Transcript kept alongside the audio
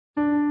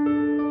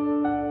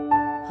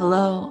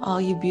Hello,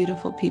 all you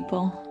beautiful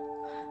people,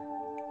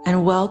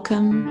 and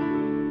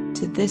welcome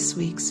to this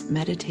week's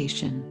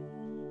meditation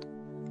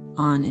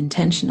on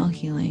intentional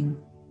healing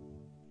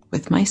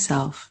with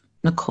myself,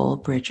 Nicole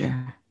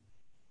Bridger.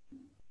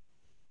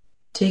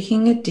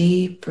 Taking a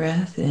deep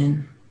breath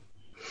in,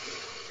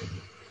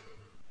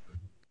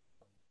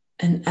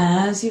 and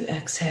as you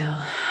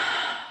exhale,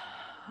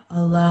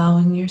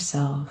 allowing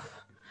yourself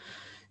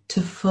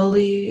to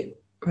fully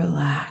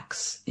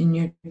relax in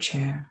your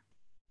chair.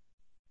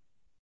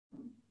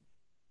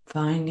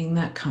 Finding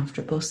that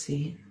comfortable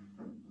seat.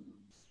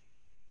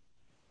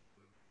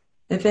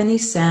 If any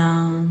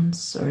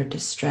sounds or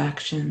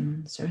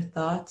distractions or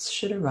thoughts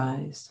should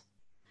arise,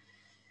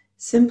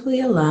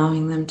 simply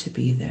allowing them to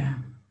be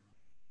there.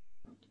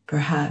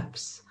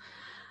 Perhaps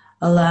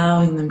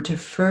allowing them to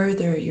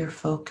further your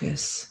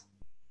focus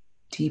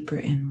deeper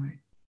inward.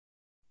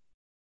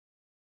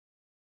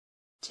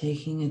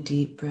 Taking a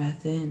deep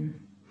breath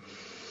in.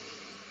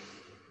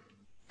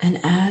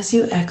 And as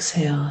you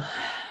exhale,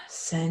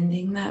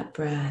 sending that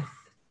breath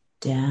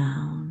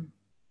down,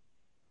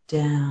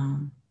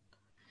 down,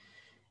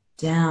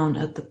 down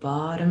at the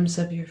bottoms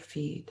of your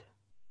feet,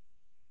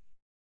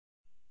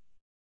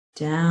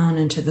 down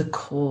into the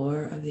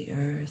core of the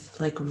earth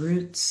like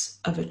roots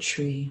of a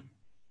tree.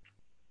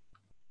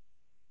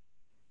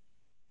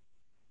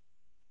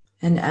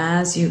 And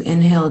as you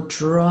inhale,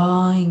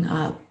 drawing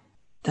up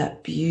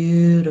that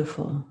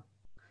beautiful,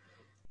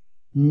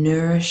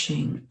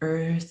 nourishing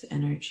earth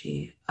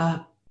energy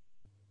up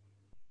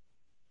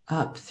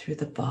through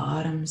the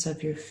bottoms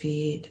of your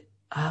feet,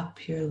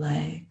 up your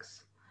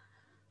legs,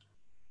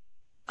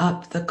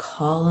 up the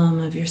column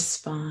of your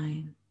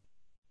spine.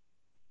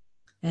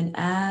 And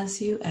as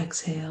you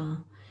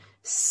exhale,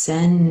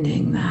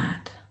 sending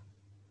that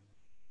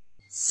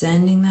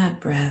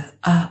breath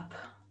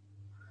up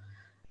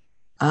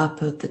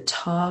at the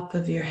top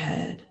of your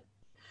head,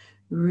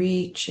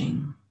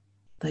 reaching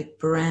like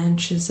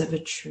branches of a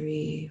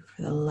tree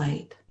for the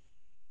light,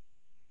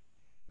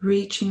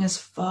 reaching as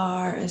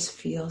far as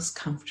feels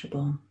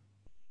comfortable.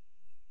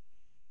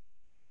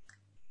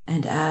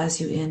 And as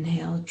you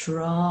inhale,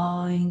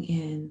 drawing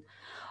in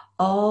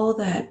all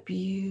that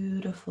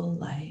beautiful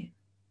light,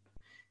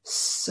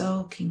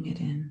 soaking it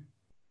in,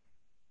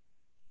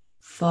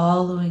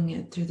 following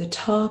it through the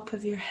top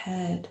of your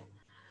head,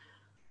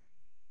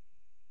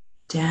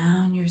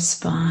 down your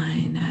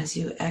spine as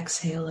you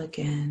exhale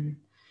again,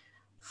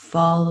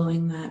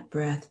 following that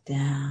breath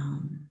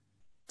down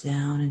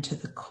into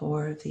the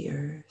core of the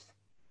earth.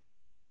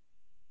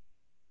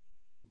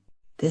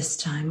 This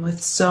time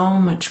with so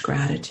much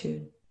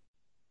gratitude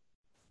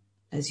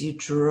as you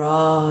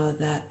draw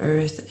that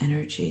earth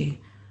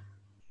energy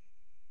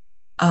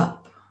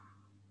up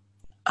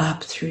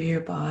through your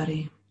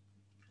body,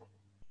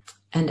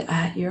 and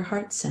at your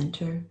heart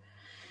center,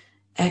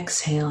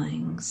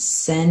 exhaling,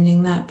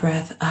 sending that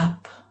breath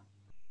up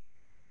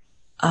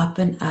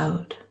and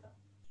out,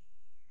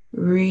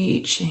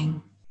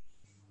 reaching.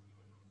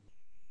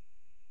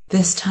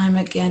 This time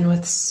again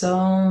with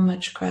so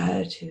much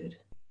gratitude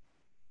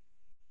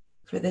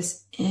for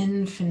this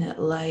infinite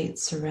light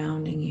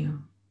surrounding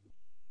you.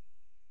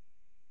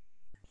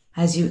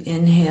 As you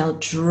inhale,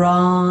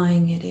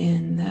 drawing it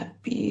in,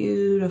 that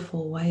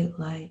beautiful white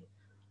light,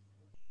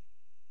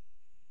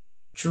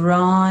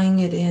 drawing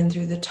it in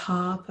through the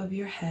top of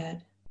your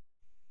head,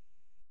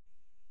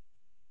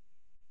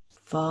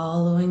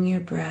 following your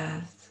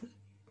breath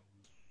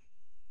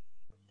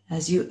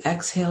as you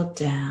exhale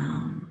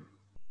down,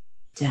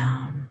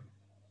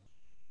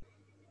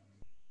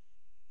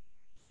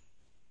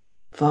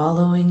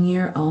 following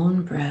your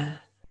own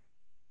breath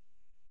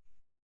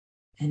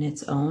in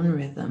its own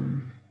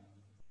rhythm.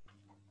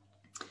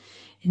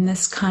 In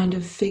this kind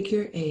of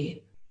figure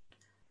 8,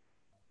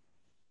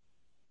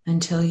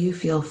 until you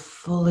feel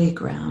fully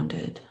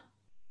grounded,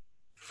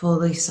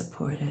 fully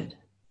supported,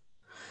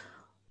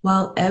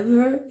 while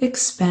ever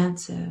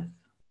expansive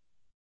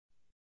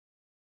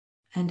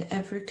and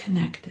ever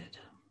connected.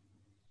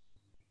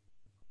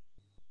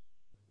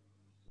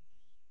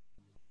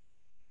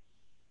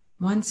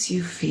 Once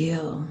you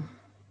feel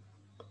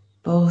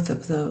both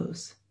of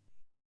those,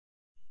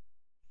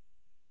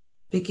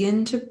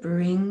 begin to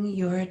bring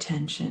your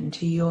attention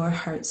to your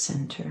heart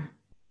center,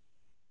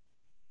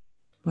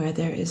 where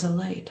there is a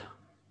light.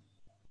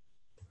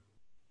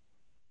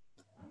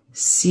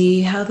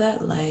 See how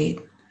that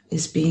light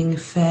is being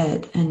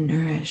fed and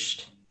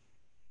nourished,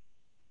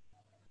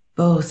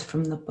 both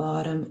from the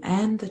bottom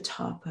and the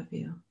top of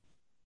you.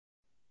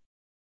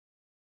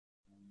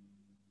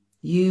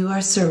 You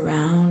are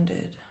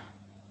surrounded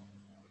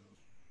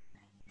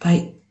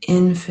by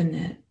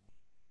infinite,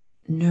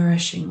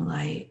 nourishing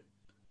light,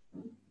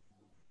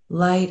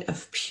 light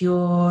of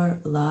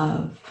pure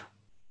love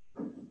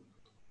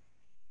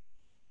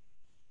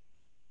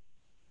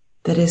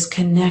that is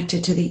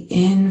connected to the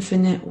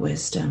infinite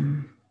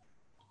wisdom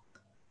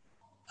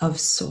of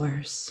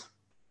Source.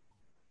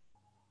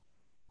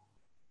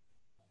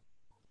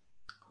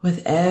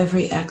 With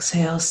every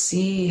exhale,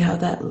 see how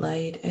that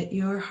light at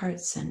your heart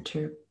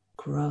center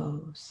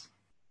grows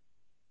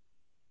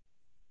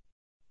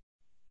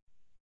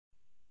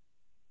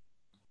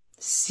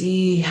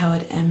See how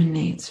it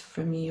emanates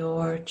from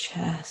your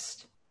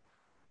chest.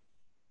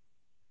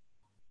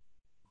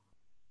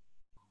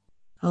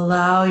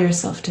 Allow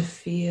yourself to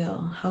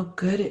feel how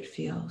good it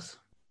feels.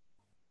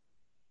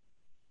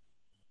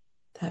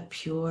 That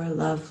pure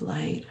love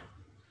light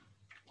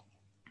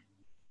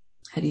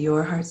at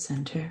your heart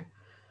center.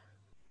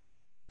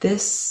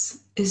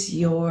 This is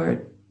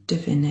your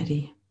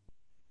divinity,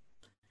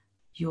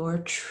 your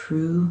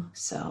true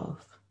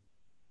self.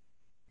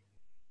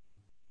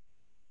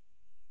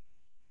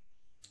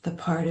 The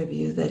part of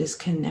you that is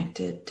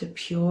connected to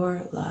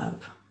pure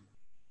love.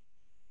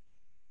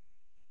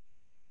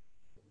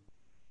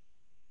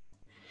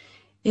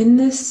 In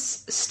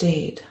this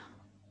state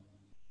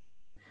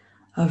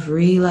of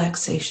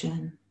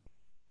relaxation,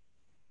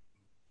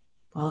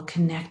 while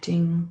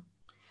connecting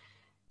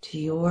to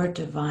your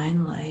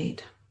divine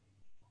light,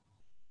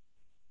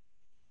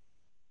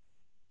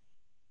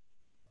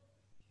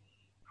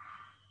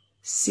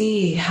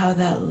 see how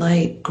that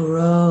light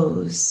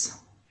grows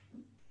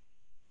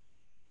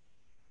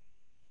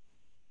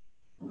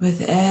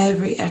with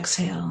every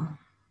exhale,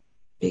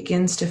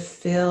 begins to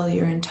fill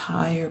your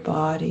entire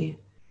body.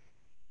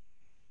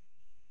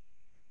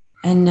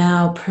 And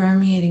now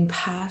permeating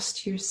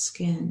past your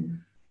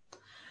skin,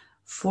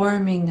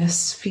 forming a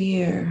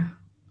sphere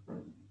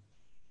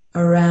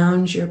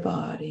around your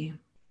body.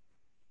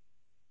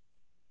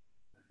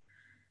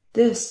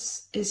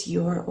 This is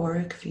your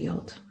auric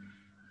field.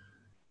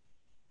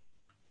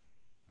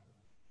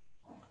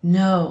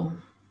 Know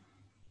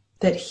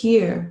that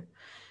here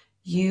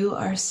you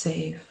are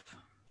safe.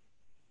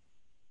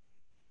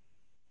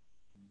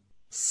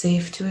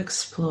 Safe to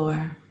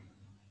explore.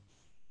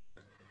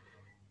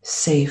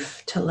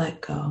 Safe to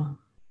let go.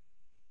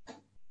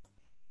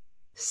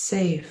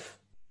 Safe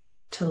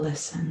to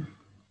listen.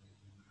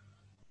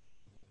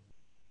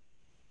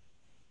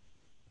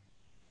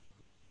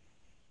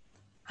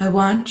 I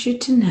want you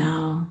to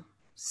now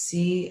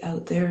see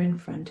out there in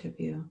front of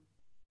you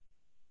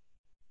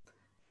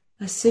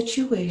a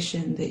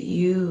situation that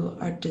you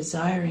are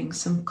desiring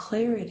some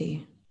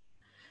clarity.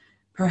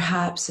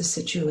 Perhaps a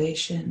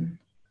situation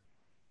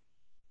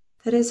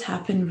that has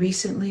happened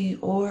recently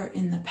or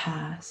in the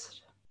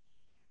past,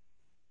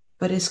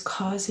 but is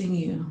causing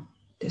you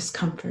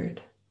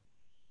discomfort.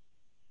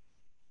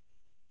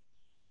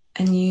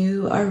 And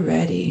you are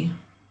ready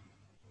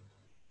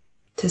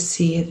to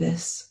see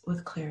this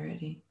with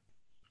clarity.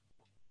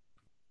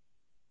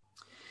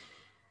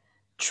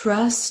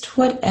 Trust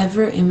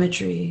whatever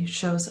imagery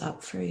shows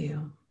up for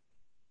you.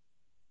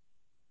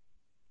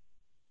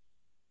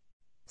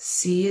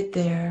 See it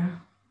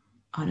there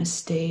on a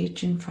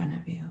stage in front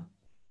of you.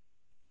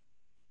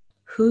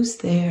 Who's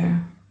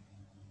there?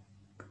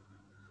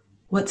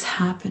 What's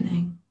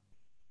happening?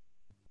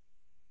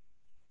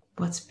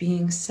 What's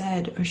being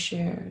said or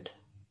shared?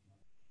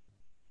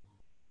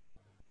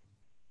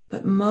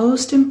 But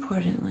most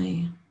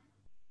importantly,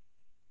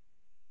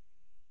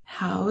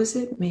 how is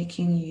it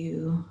making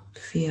you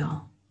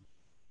feel?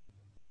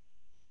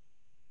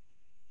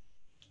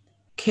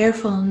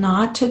 Careful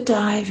not to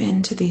dive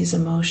into these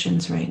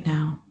emotions right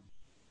now.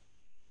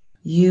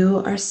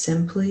 You are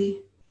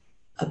simply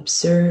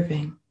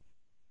observing.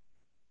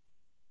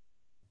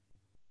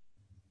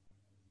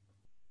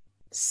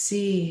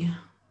 See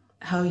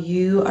how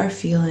you are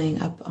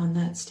feeling up on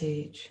that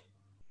stage.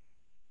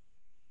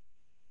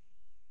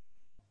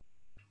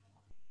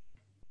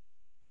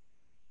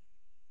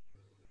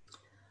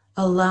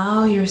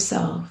 Allow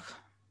yourself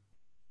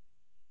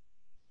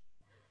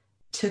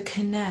to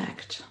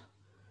connect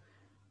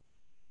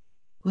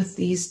with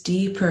these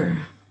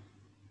deeper,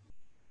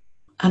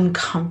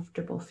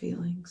 uncomfortable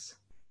feelings.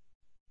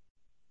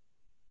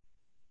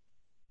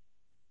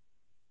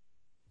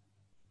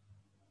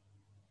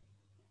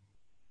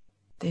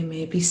 They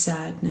may be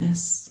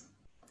sadness,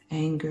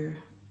 anger,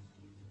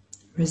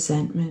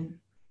 resentment,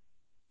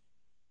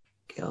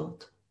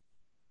 guilt,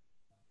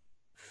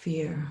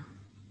 fear.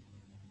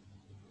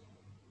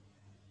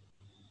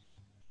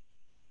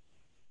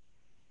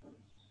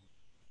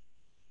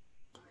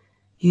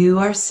 You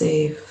are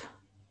safe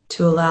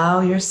to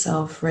allow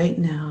yourself right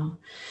now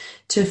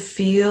to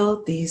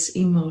feel these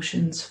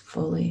emotions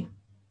fully.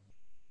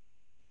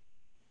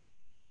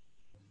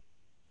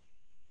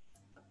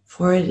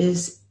 For it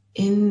is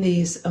in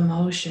these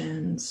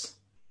emotions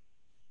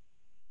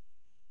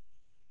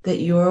that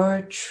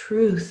your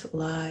truth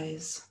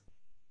lies,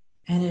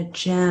 and a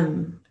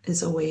gem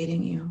is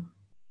awaiting you.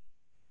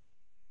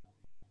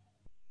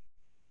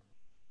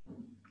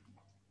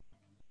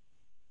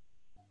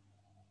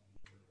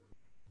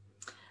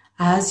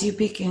 As you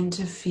begin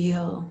to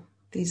feel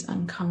these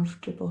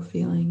uncomfortable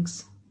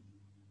feelings,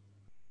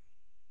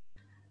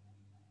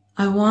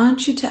 I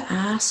want you to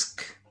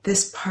ask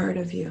this part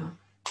of you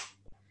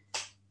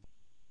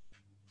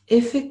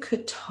if it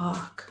could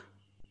talk.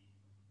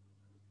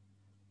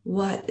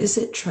 What is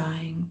it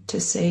trying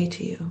to say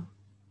to you?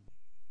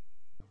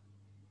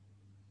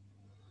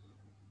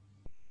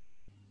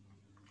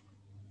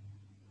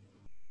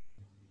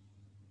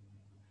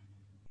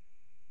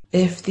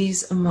 If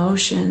these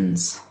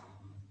emotions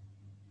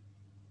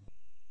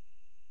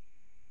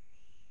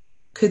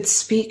could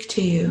speak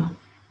to you,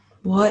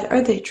 what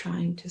are they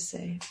trying to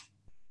say?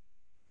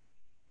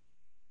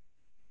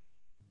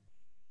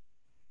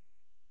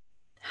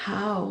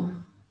 How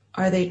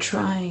are they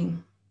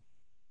trying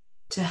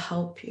to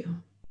help you?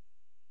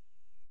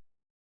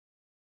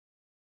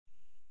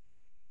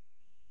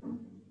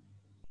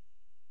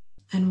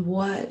 And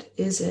what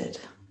is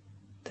it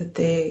that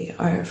they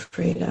are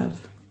afraid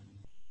of?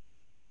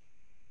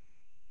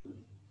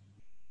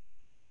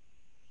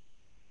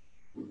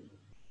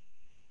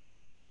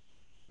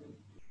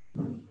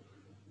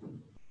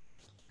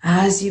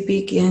 As you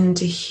begin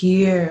to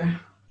hear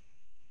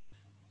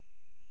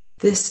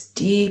this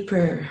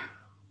deeper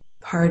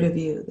part of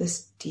you,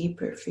 this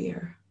deeper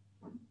fear,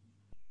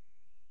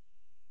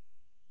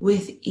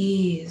 with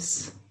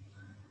ease,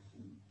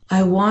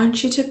 I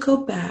want you to go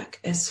back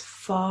as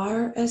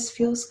far as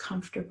feels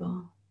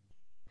comfortable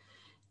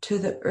to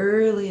the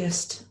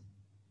earliest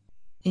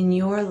in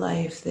your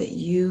life that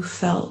you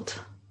felt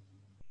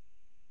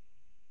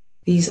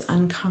these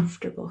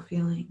uncomfortable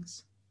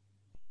feelings.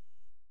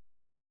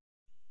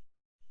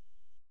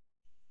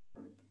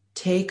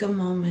 Take a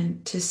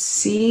moment to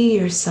see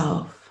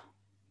yourself,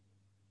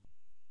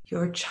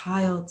 your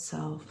child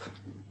self,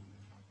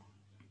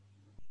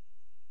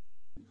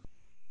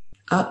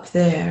 up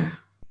there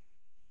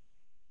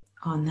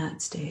on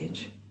that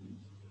stage.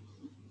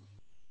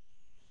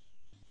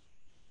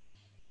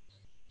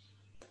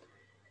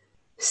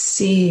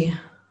 See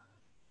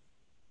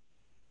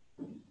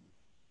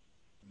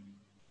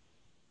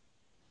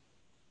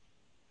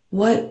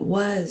what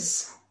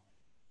was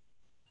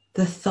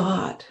the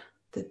thought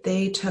that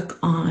they took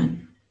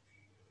on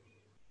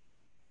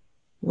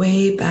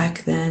way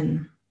back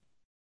then.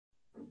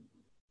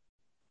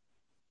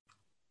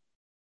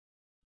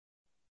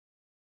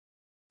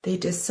 They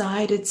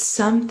decided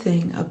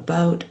something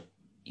about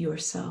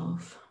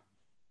yourself.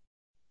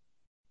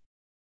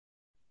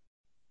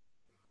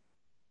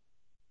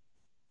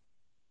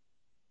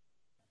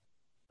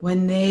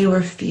 When they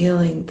were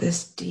feeling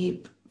this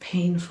deep,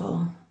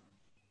 painful,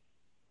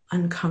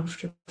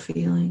 uncomfortable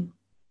feeling,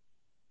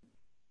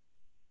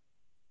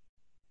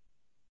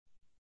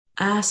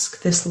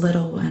 ask this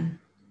little one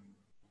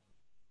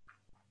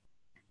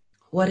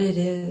what it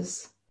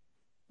is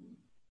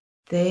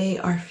they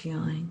are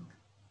feeling,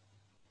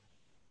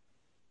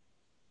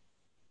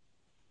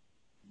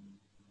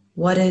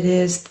 what it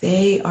is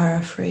they are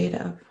afraid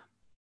of.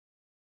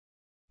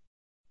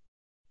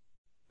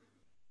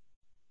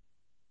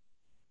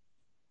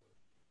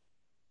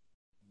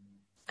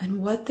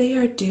 And what they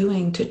are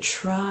doing to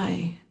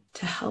try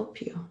to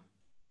help you.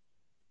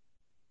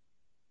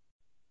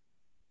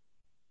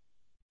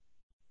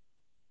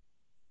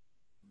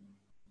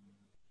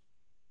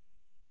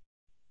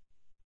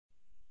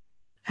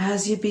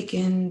 As you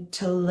begin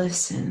to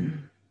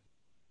listen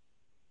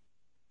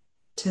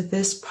to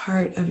this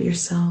part of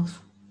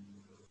yourself,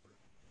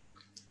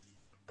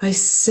 by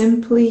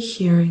simply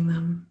hearing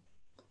them,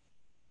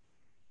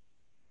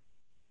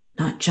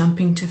 not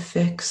jumping to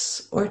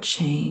fix or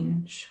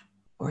change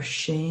or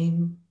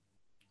shame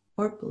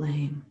or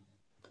blame,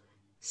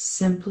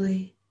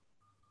 simply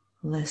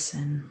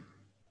listen.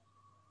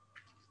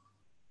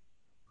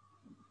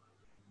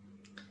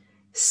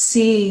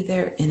 See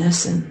their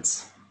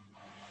innocence.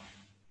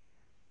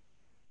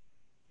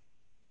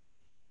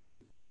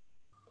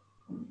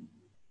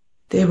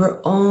 They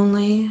were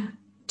only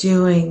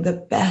doing the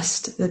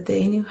best that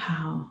they knew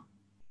how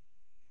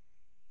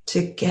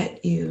to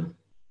get you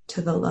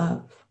to the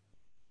love.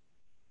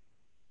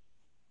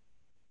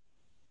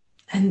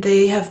 And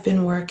they have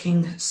been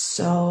working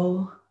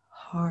so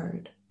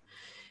hard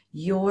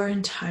your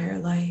entire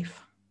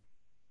life,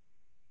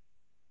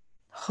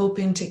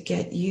 hoping to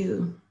get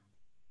you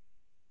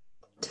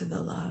to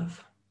the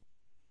love.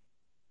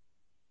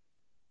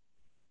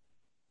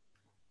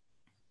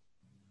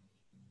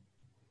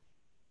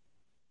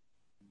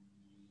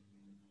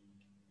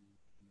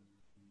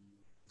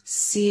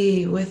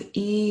 See with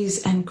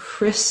ease and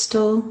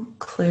crystal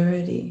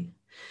clarity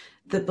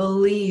the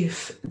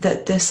belief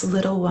that this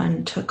little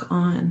one took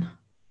on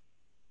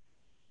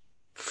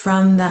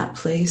from that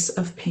place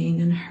of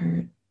pain and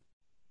hurt.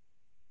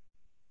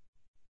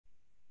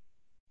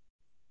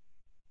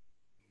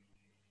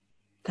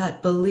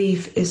 That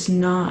belief is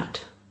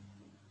not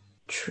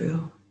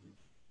true.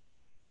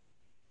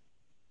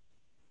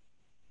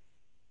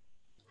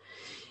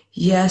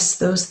 Yes,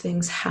 those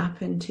things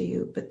happen to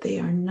you, but they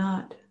are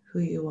not who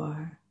you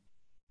are.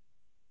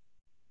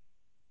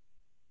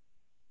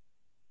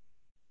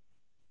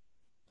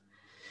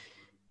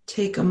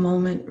 Take a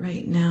moment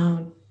right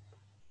now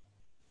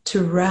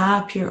to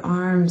wrap your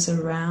arms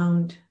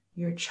around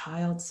your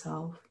child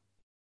self.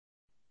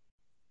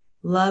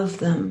 Love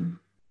them.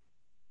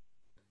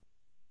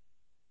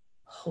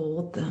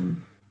 Hold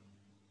them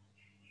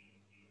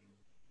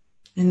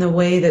in the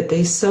way that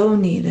they so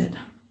needed.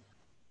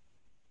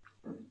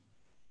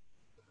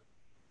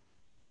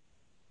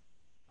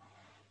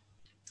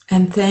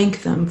 And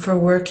thank them for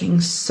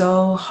working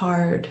so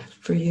hard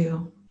for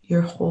you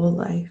your whole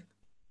life.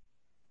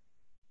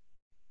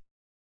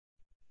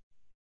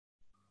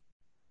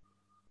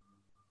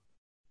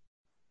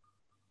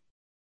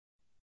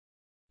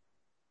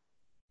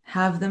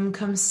 Have them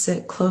come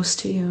sit close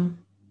to you.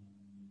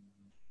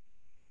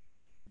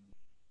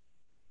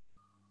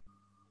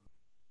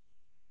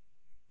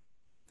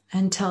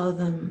 And tell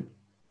them,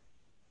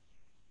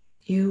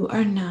 you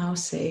are now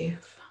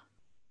safe.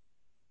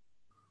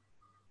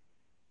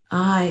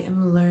 I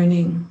am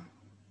learning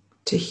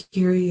to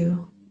hear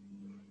you.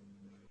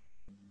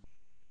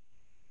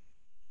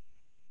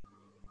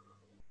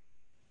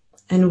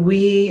 And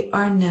we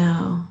are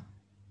now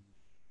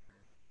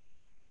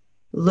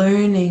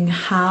learning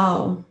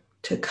how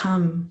to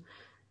come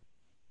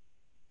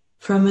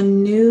from a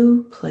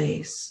new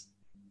place.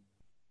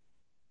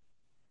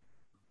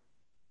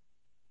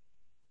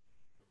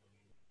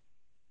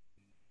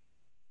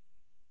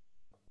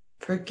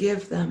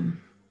 Forgive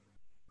them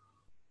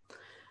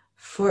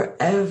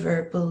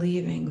forever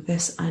believing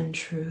this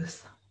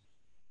untruth,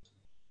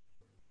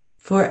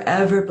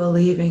 forever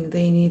believing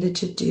they needed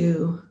to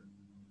do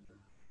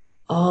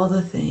all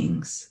the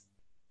things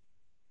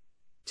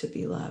to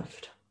be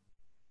loved.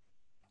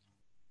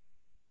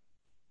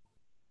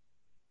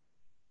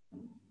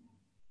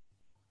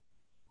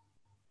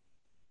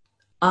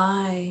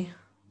 I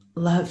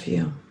love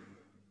you.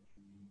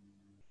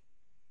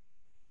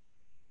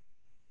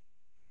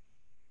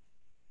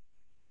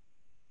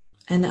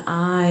 And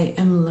I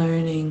am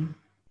learning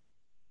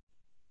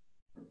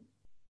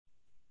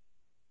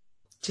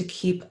to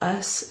keep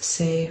us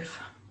safe.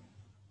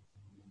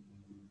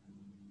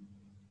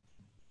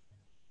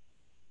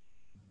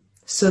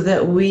 So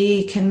that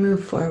we can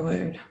move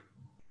forward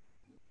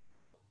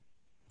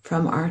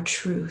from our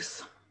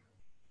truth,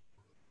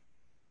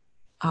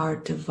 our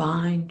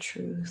divine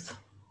truth.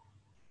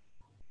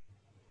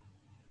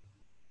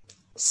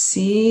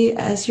 See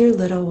as your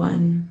little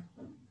one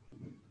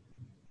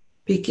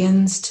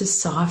begins to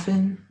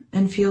soften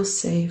and feel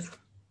safe.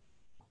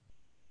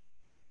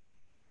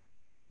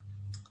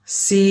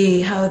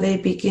 See how they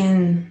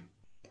begin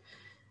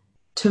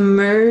to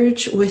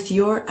merge with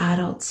your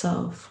adult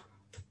self,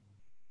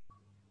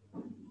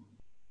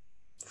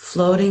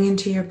 floating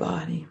into your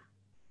body.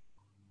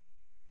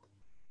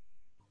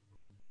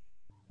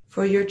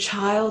 For your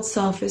child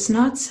self is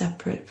not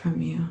separate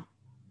from you.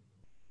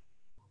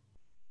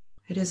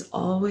 It is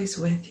always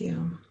with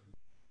you.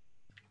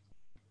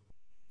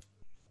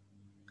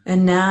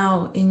 And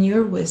now, in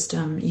your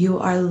wisdom, you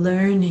are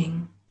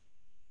learning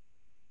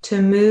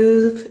to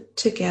move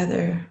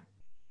together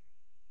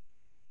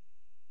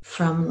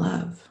from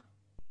love.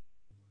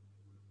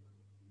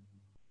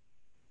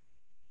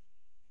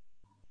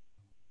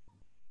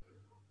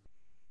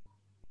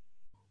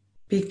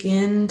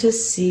 Begin to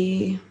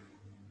see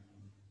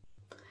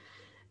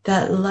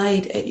that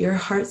light at your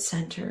heart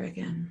center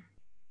again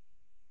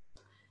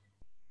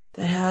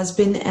that has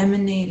been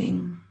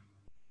emanating.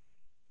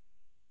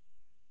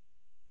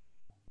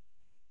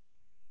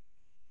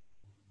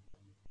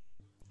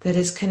 That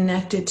is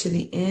connected to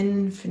the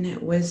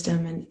infinite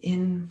wisdom and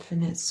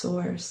infinite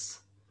source,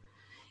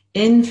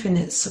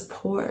 infinite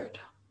support.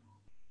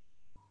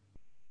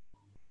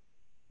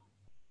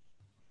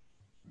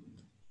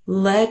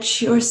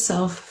 Let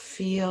yourself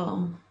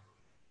feel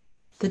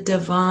the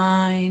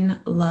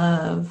divine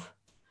love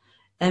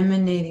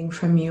emanating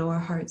from your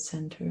heart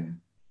center.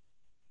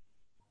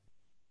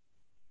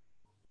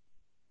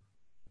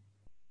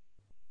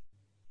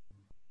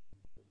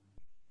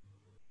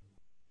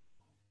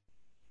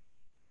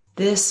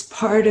 This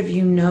part of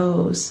you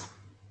knows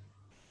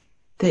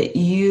that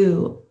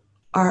you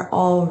are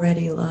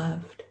already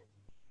loved.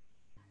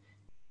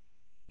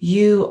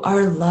 You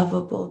are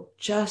lovable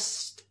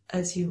just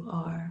as you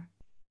are.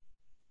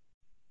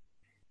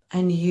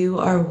 And you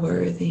are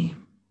worthy.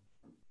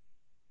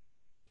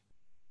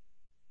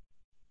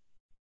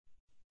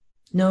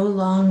 No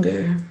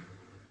longer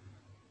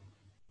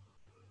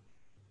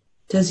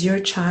does your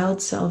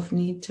child self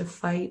need to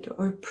fight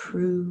or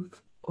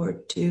prove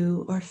or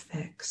do or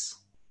fix.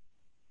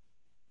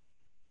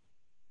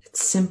 It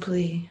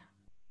simply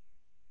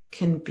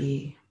can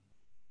be.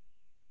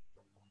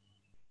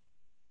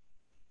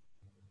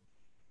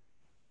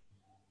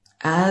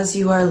 As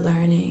you are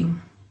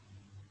learning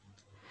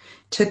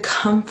to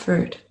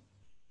comfort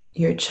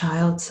your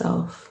child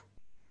self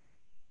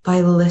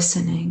by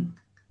listening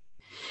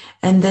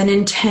and then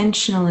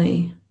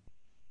intentionally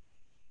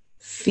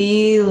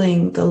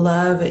feeling the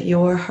love at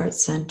your heart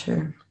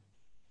center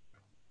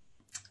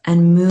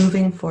and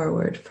moving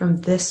forward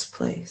from this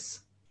place.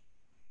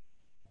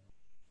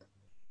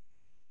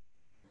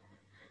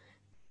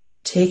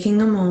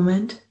 Taking a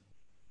moment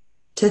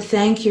to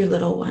thank your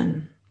little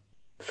one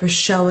for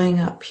showing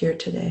up here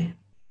today.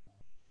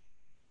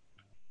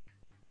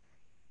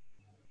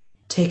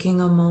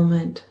 Taking a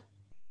moment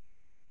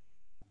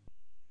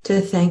to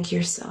thank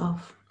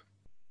yourself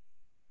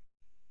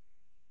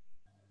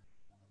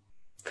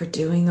for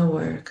doing the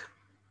work,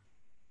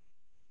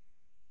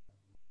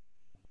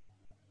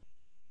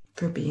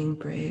 for being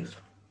brave.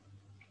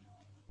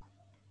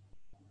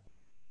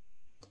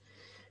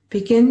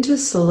 Begin to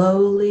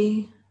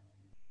slowly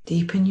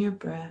deepen your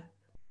breath.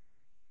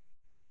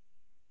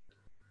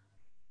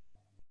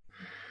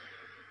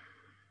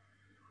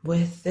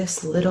 with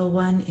this little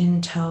one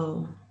in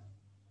tow.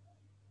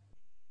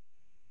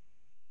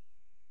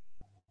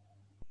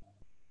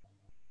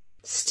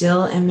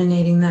 Still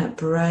emanating that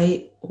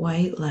bright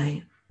white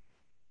light.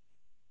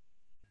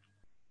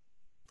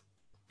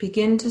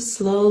 Begin to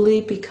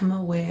slowly become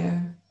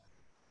aware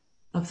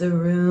of the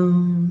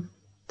room,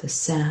 the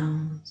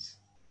sounds,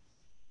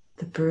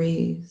 the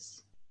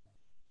breeze.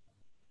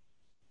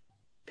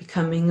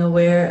 Becoming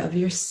aware of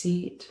your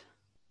seat,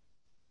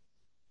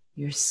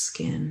 your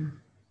skin.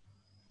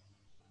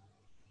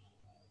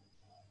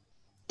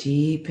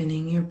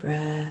 Deepening your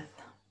breath.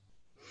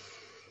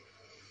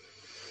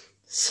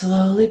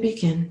 Slowly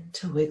begin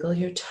to wiggle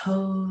your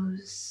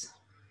toes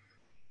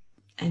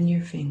and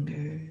your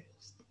fingers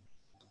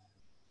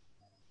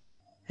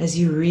as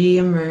you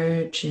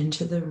re-emerge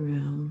into the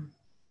room,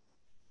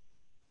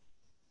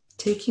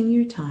 taking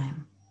your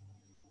time.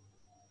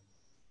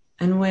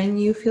 And when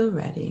you feel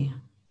ready,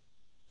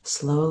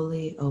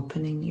 slowly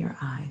opening your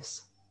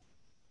eyes.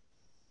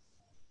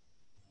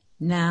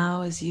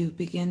 Now, as you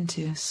begin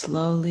to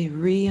slowly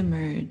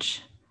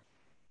re-emerge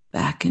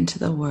back into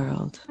the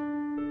world,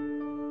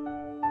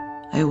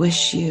 I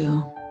wish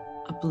you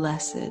a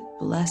blessed,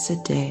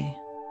 blessed day.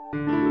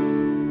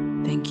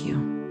 Thank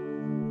you.